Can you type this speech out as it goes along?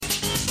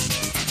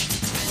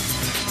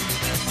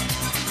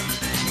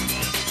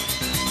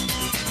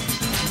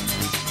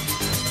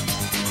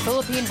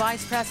Philippine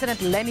Vice President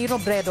Leni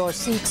Robredo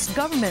seeks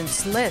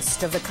government's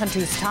list of the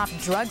country's top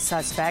drug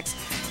suspects,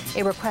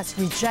 a request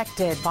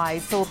rejected by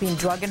Philippine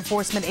Drug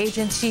Enforcement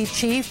Agency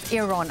Chief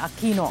Aaron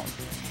Aquino.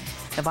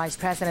 The Vice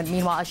President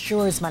meanwhile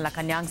assures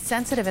Malacanang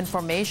sensitive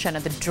information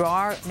and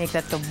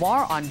that the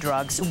war on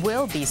drugs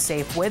will be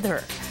safe with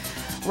her.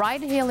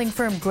 Ride-hailing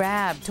firm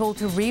Grab told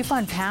to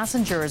refund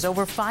passengers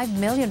over 5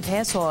 million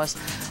pesos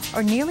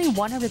or nearly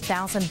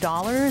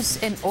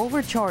 $100,000 in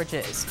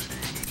overcharges.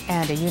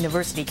 And a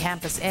university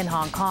campus in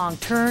Hong Kong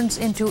turns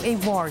into a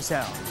war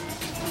zone.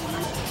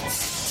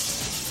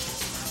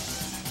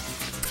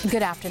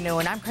 Good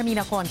afternoon. I'm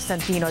Carmina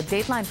Constantino.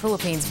 Dateline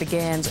Philippines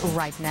begins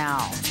right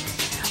now.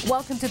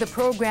 Welcome to the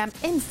program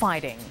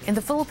Infighting. In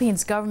the Philippine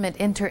Government's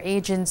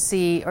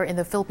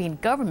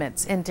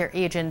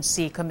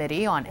Interagency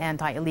Committee on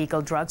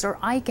Anti-Illegal Drugs, or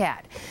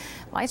ICAD,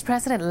 Vice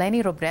President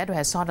Leni Robredo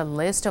has sought a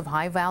list of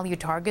high-value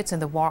targets in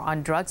the war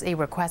on drugs, a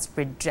request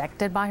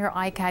rejected by her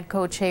ICAD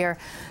co-chair,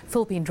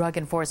 Philippine Drug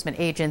Enforcement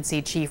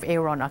Agency Chief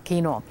Aaron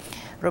Aquino.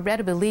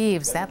 Robredo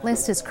believes that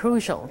list is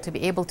crucial to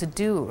be able to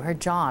do her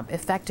job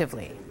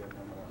effectively.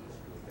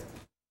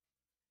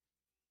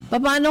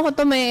 Paano ko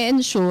to may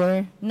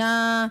ensure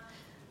na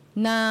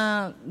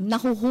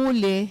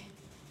nahuhuli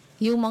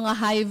yung mga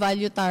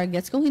high-value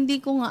targets kung hindi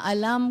ko nga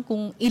alam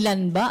kung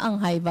ilan ba ang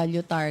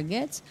high-value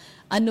targets,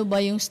 ano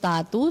ba yung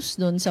status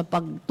doon sa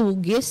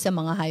pagtugis sa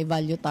mga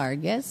high-value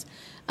targets,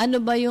 ano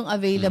ba yung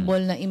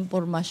available na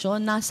impormasyon,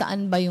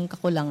 nasaan ba yung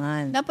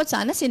kakulangan. Dapat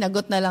sana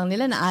sinagot na lang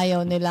nila na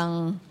ayaw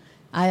nilang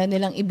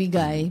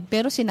ibigay,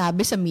 pero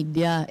sinabi sa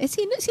media.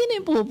 Sino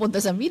yung pupunta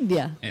sa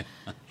media?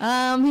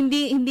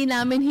 Hindi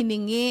namin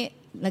hiningi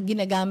na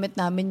ginagamit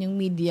namin yung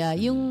media,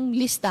 yung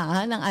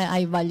listahan ng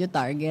high-value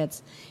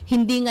targets.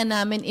 Hindi nga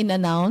namin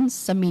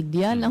in-announce sa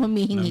media na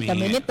humihingi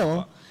kami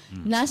nito.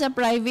 Nasa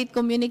private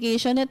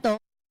communication ito.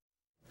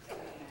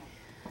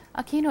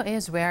 Aquino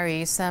is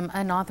wary some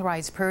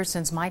unauthorized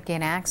persons might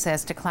gain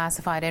access to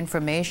classified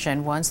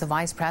information once the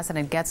Vice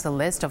President gets the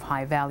list of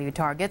high-value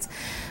targets.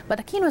 But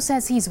Aquino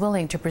says he's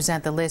willing to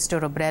present the list to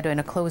Robredo in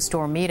a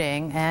closed-door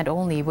meeting and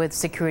only with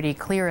security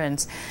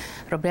clearance.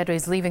 Robredo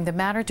is leaving the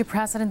matter to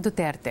President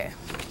Duterte.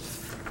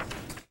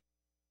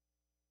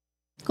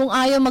 Kung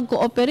ayaw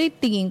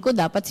mag-cooperate, tingin ko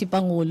dapat si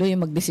Pangulo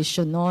yung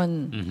magdesisyon nun.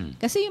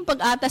 Kasi yung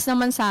pag-atas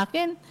naman sa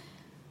akin,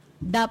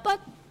 dapat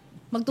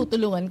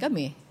magtutulungan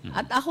kami.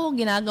 At ako,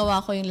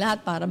 ginagawa ko yung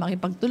lahat para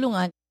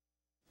makipagtulungan.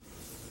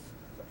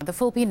 The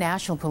Philippine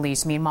National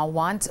Police, meanwhile,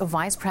 wants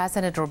Vice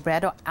President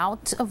Robredo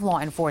out of law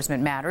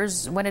enforcement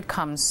matters when it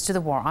comes to the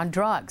war on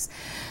drugs.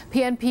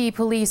 PNP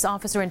Police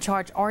Officer in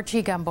Charge Archie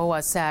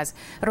Gamboa says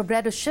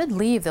Robredo should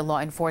leave the law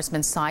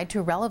enforcement side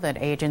to relevant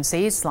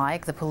agencies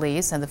like the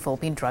police and the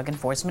Philippine Drug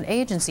Enforcement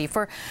Agency.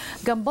 For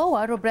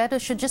Gamboa,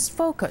 Robredo should just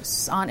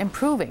focus on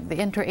improving the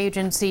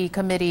Interagency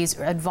Committee's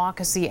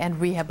advocacy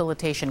and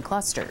rehabilitation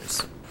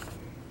clusters.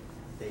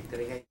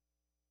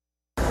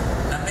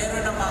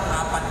 Meron namang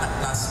 4 na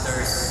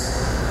clusters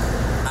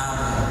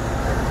ang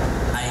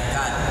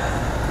ICAD,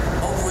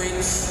 of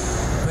which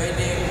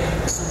pwedeng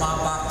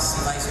sumabak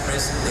si Vice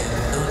President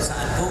doon sa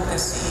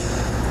advocacy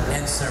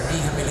and sa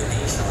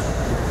rehabilitation,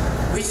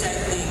 which I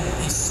think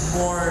is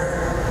more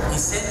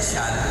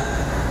essential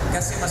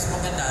kasi mas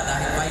maganda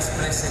dahil Vice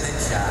President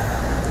siya,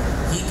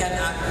 he can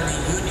actually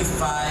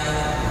unify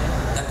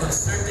the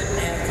concerted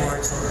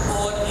efforts of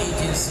all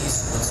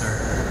agencies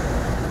concerned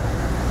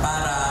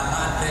para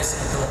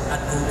ma-address itong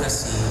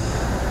advocacy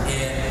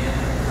and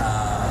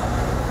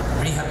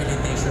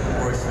rehabilitation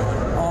portion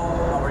of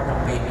our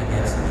campaign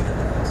against illegal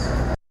drugs.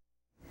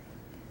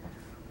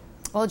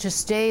 Well,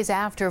 just days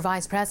after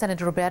Vice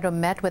President Robredo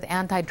met with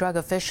anti-drug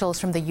officials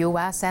from the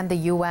U.S. and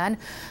the UN,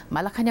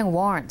 Malacanang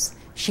warns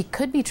she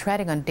could be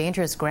treading on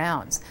dangerous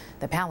grounds.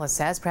 The palace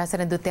says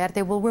President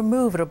Duterte will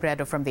remove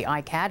Robredo from the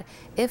ICAD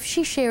if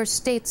she shares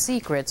state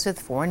secrets with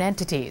foreign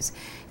entities.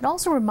 It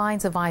also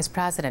reminds the Vice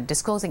President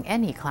disclosing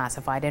any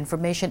classified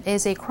information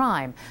is a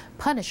crime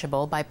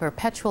punishable by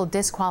perpetual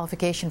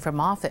disqualification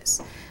from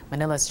office.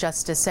 Manila's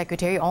Justice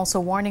Secretary also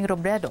warning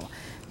Robredo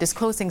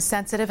disclosing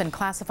sensitive and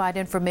classified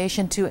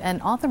information to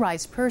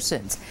unauthorized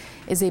persons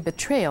is a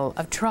betrayal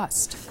of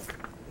trust.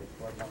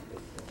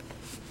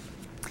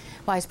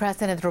 Vice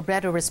President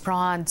Robredo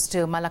responds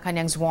to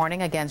Malacanang's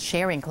warning against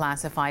sharing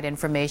classified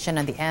information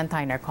on the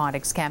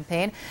anti-narcotics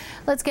campaign.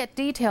 Let's get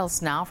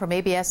details now from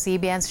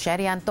ABS-CBN's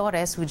Sherian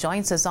Torres, who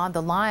joins us on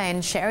the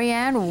line.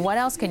 Sherian, what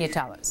else can you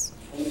tell us?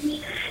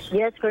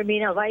 Yes,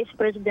 Carmina, Vice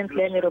President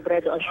Leni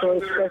Robredo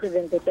assures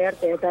President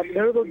Duterte that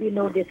there will be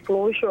no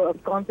disclosure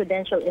of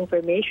confidential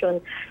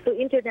information to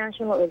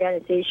international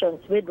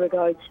organizations with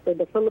regards to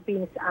the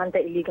Philippines'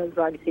 anti-illegal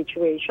drug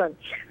situation.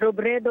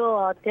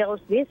 Robredo tells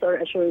this or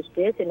assures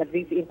this in a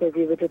brief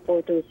interview with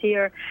reporters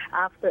here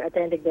after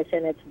attending the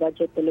Senate's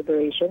budget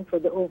deliberation for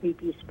the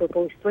OVP's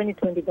proposed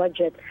 2020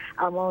 budget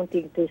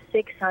amounting to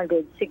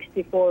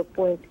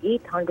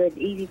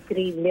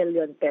 664.883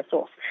 million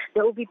pesos.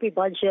 The OVP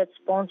budget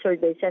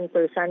sponsored by Senator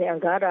Senator Sani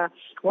Angara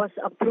was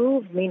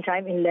approved,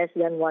 meantime, in less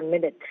than 1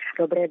 minute.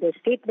 Robredo's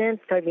statement,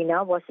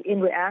 Carmina, was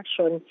in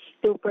reaction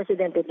to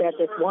President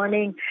Duterte's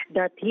warning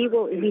that he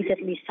will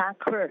immediately sack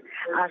her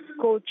as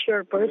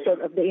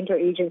co-chairperson of the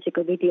Interagency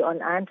Committee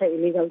on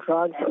Anti-Illegal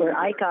Drugs, or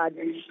ICAD,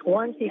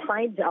 once he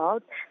finds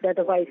out that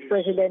the Vice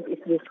President is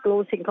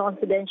disclosing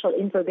confidential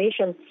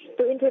information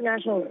to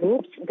international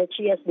groups that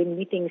she has been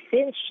meeting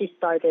since she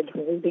started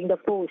holding the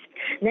post.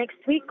 Next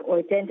week,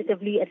 or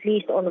tentatively at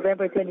least on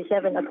November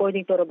 27,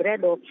 according to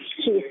Robredo,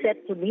 she is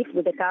set to meet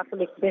with the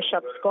Catholic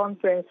Bishops'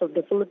 Conference of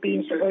the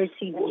Philippines, or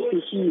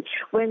CBCC.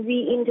 When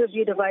we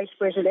interviewed the Vice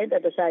President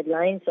at the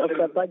sidelines of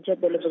the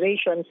budget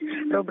deliberations,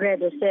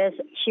 Robredo says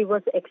she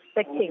was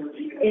expecting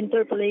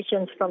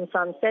interpellations from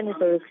some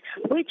senators,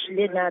 which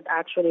did not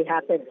actually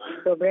happen.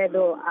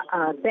 Robredo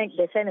thanked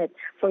the Senate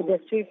for the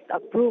swift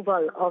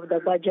approval of the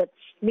budget.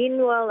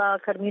 Meanwhile,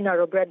 Carmina,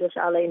 Robredo's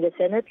ally in the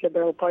Senate,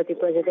 Liberal Party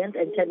President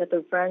and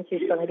Senator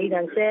Francis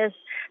Pangilinan, says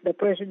the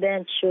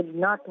President should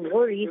not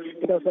worry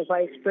because the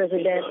Vice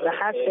President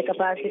has the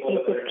capacity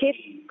to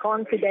keep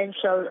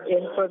confidential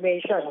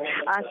information.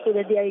 As to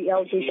the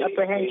DILG's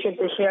apprehension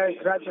to share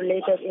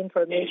drug-related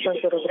information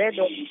to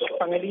Robredo,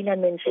 Pangilinan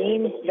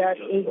maintains that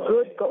a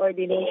good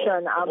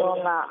coordination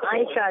among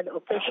ICAD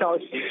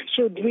officials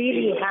should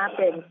really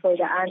happen for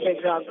the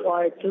anti-drug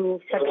war to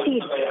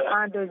succeed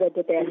under the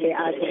Duterte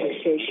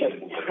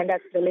administration. And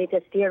that's the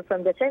latest here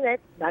from the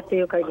Senate. Back to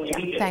you,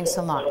 Carmina. Thanks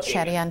a lot.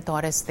 Sherian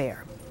Torres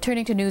there.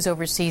 Turning to news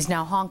overseas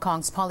now, Hong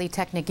Kong's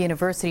Polytechnic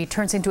University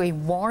turns into a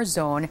war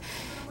zone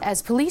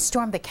as police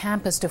storm the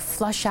campus to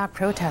flush out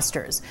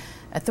protesters.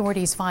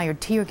 Authorities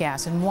fired tear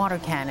gas and water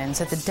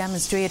cannons at the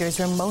demonstrators,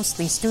 who are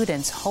mostly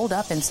students holed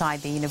up inside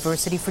the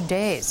university for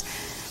days.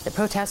 The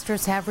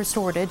protesters have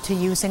resorted to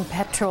using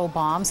petrol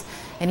bombs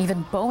and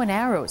even bow and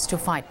arrows to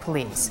fight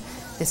police.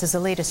 This is the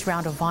latest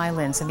round of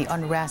violence and the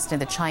unrest in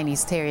the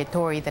Chinese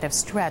territory that have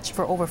stretched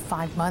for over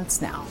 5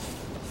 months now.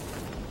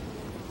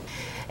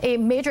 A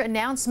major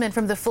announcement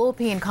from the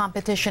Philippine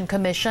Competition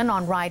Commission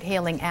on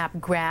ride-hailing app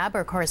Grab.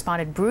 Our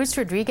correspondent Bruce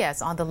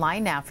Rodriguez on the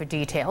line now for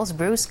details.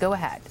 Bruce, go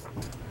ahead.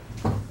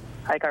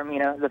 Hi,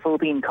 Carmina. The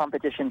Philippine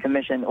Competition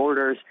Commission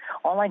orders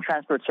online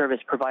transport service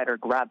provider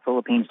Grab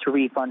Philippines to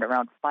refund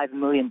around 5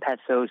 million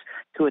pesos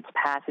to its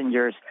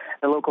passengers.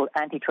 The local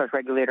antitrust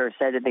regulator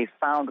said that they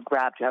found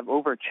Grab to have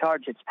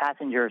overcharged its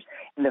passengers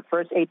in the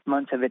first 8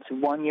 months of its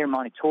one-year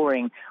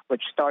monitoring,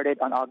 which started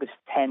on August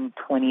 10,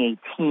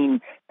 2018.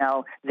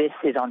 Now, this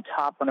is on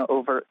top of an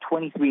over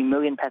 23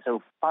 million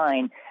peso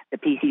fine. The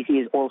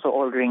PCC is also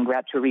ordering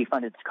Grab to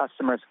refund its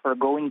customers for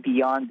going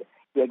beyond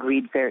the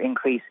agreed fare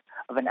increase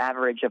of an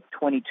average of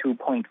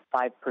 22.5%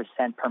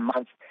 per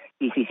month.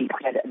 PCC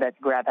said that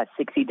Grab has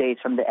 60 days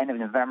from the end of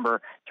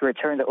November to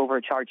return the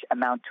overcharged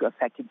amount to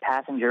affected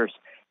passengers.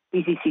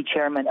 PCC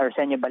Chairman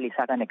Arsenio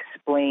Balisacan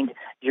explained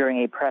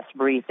during a press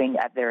briefing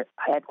at their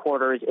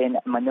headquarters in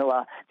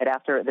Manila that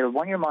after their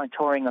one-year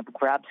monitoring of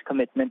Grab's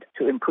commitment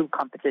to improve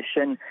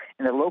competition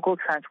in the local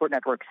transport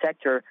network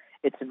sector,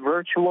 its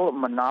virtual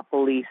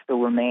monopoly still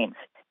remains.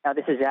 Now,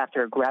 this is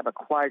after Grab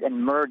acquired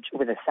and merged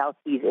with the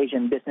Southeast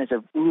Asian business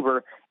of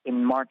Uber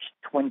in March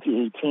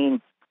 2018.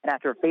 And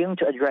after failing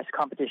to address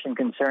competition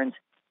concerns,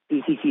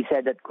 PCC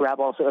said that Grab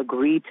also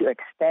agreed to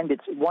extend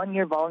its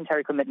one-year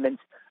voluntary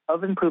commitments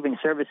of improving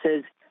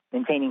services,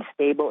 maintaining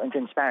stable and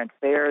transparent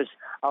fares,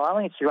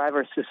 allowing its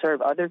drivers to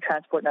serve other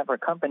transport network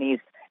companies,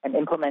 and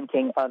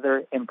implementing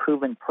other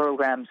improvement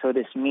programs. So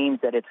this means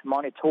that its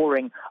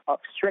monitoring,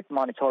 strict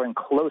monitoring,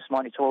 close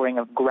monitoring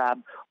of Grab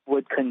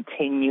would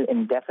continue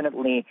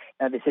indefinitely.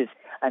 Now, this is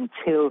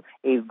until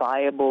a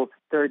viable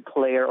third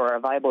player or a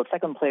viable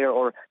second player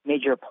or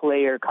major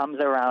player comes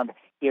around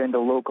here in the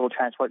local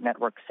transport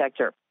network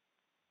sector.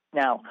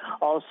 Now,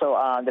 also,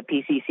 the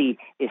PCC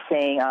is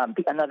saying,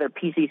 another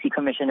PCC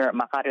Commissioner,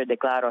 Macario De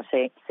Claro,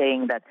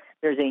 saying that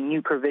there's a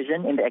new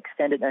provision in the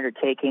extended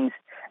undertakings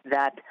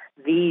that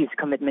these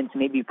commitments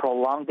may be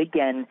prolonged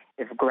again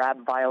if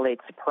Grab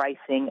violates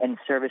pricing and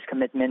service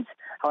commitments.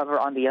 However,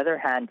 on the other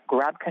hand,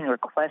 Grab can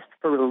request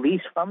for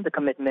release from the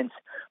commitments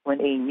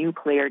when a new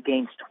player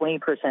gains 20%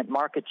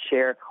 market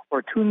share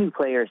or two new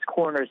players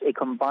corners a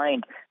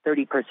combined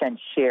 30%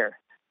 share.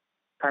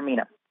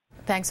 Carmina.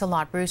 Thanks a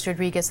lot, Bruce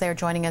Rodriguez there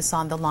joining us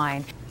on the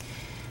line.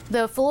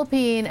 The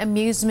Philippine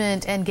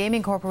Amusement and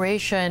Gaming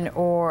Corporation,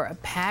 or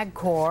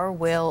PAGCOR,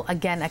 will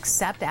again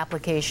accept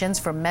applications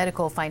for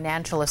medical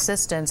financial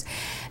assistance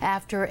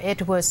after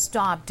it was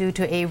stopped due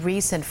to a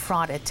recent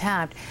fraud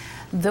attempt.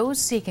 Those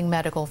seeking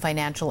medical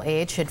financial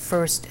aid should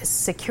first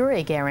secure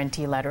a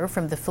guarantee letter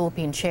from the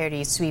Philippine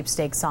Charity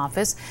Sweepstakes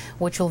Office,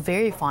 which will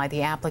verify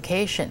the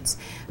applications.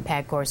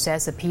 PAGCOR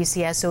says the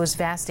PCSO's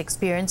vast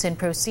experience in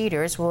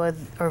procedures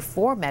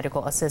for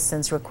medical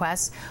assistance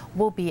requests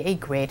will be a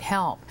great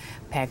help.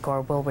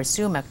 PAGCOR will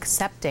resume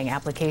accepting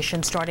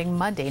applications starting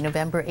Monday,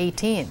 November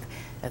 18th.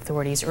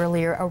 Authorities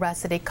earlier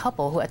arrested a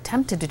couple who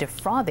attempted to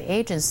defraud the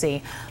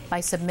agency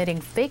by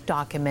submitting fake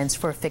documents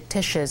for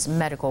fictitious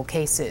medical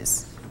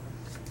cases.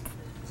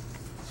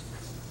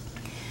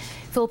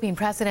 Philippine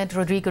President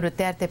Rodrigo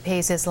Duterte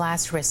pays his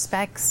last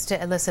respects to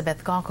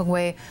Elizabeth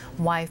Gokongwei,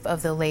 wife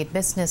of the late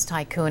business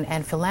tycoon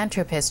and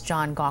philanthropist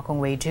John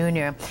Gokongwei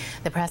Jr.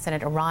 The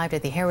president arrived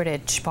at the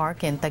Heritage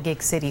Park in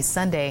Taguig City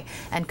Sunday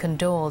and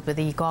condoled with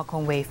the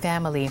Gokongwei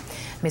family.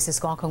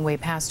 Mrs.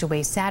 Gokongwei passed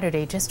away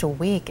Saturday, just a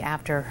week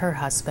after her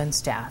husband's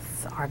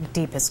death. Our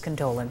deepest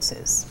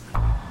condolences.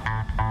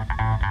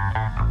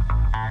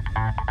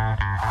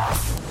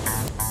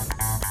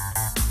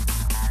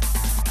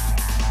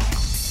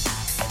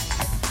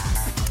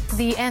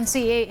 The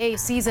NCAA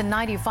Season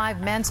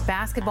 95 men's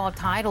basketball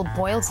title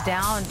boils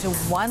down to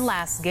one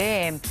last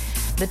game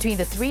between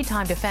the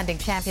three-time defending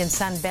champion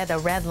San Beda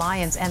Red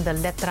Lions and the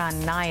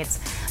Letran Knights.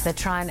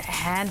 Letran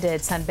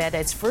handed San Beda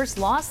its first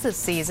loss this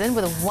season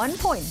with a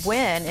one-point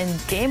win in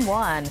Game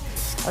 1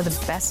 of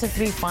the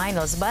best-of-3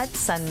 finals, but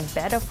San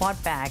Beda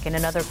fought back in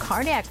another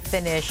cardiac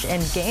finish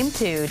in Game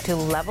 2 to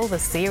level the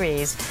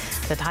series.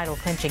 The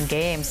title-clinching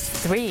Game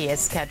 3 is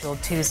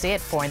scheduled Tuesday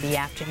at 4 in the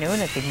afternoon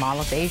at the Mall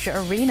of Asia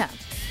Arena.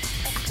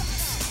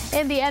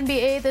 In the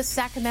NBA, the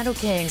Sacramento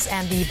Kings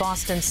and the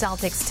Boston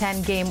Celtics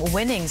 10-game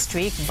winning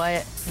streak,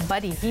 but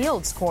Buddy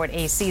Hield scored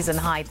a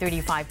season-high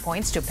 35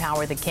 points to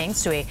power the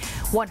Kings to a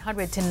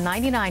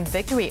 100-99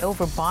 victory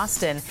over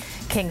Boston.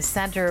 Kings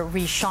center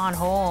Richaun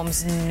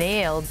Holmes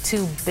nailed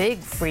two big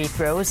free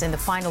throws in the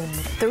final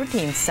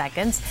 13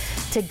 seconds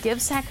to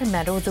give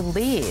Sacramento the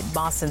lead.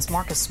 Boston's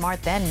Marcus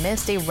Smart then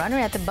missed a runner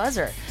at the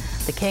buzzer.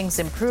 The Kings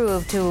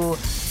improved to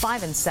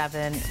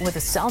 5-7 with the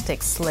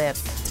Celtics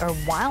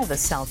while the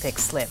Celtics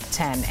slipped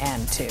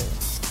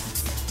 10-2.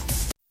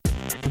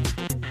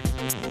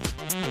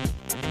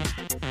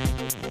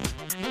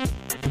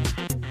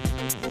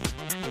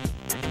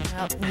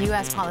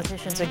 U.S.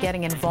 politicians are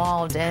getting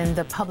involved in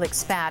the public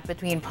spat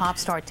between pop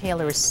star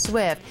Taylor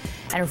Swift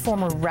and her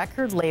former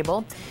record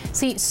label.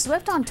 See,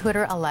 Swift on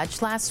Twitter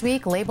alleged last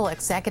week label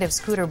executive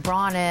Scooter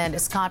Braun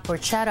and Scott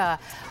Borchetta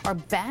are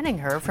banning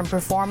her from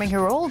performing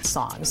her old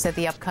songs at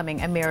the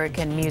upcoming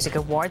American Music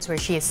Awards, where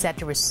she is set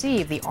to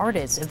receive the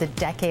Artist of the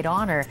Decade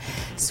honor.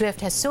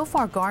 Swift has so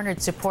far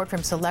garnered support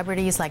from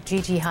celebrities like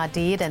Gigi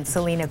Hadid and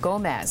Selena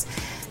Gomez.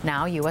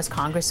 Now, U.S.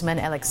 Congressman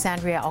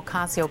Alexandria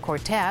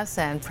Ocasio-Cortez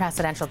and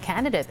presidential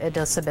candidate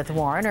Elizabeth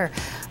Warren are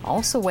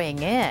also weighing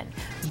in,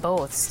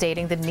 both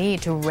stating the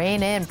need to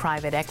rein in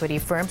private equity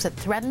firms that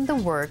threaten the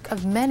work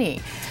of many.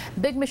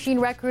 Big Machine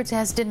Records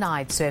has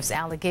denied Swift's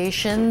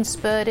allegations,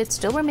 but it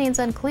still remains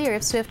unclear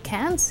if Swift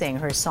can sing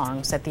her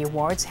songs at the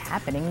awards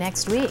happening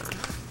next week.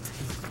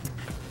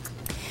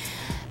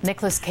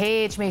 Nicolas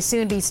Cage may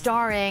soon be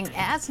starring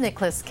as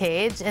Nicolas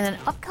Cage in an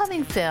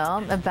upcoming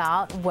film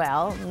about,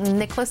 well,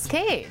 Nicolas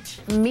Cage.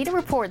 Media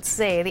reports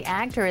say the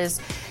actor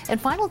is in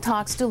final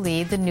talks to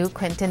lead the new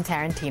Quentin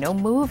Tarantino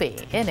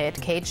movie. In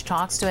it, Cage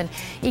talks to an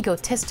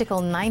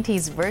egotistical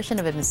 90s version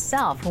of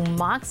himself who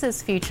mocks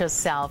his future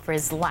self for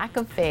his lack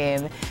of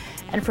fame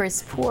and for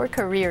his poor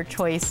career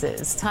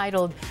choices.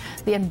 Titled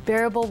The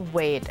Unbearable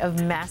Weight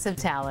of Massive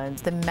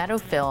Talent, the meta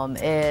film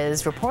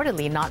is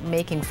reportedly not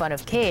making fun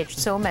of Cage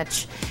so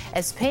much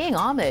as paying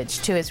homage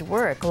to his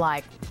work,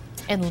 like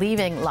in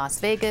Leaving Las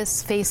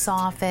Vegas, Face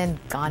Off, and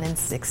Gone in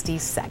 60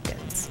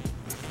 Seconds.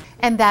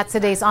 And that's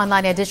today's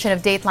online edition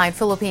of Dateline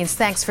Philippines.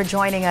 Thanks for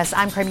joining us.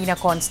 I'm Carmina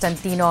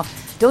Constantino.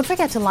 Don't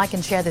forget to like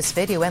and share this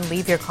video and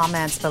leave your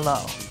comments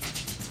below.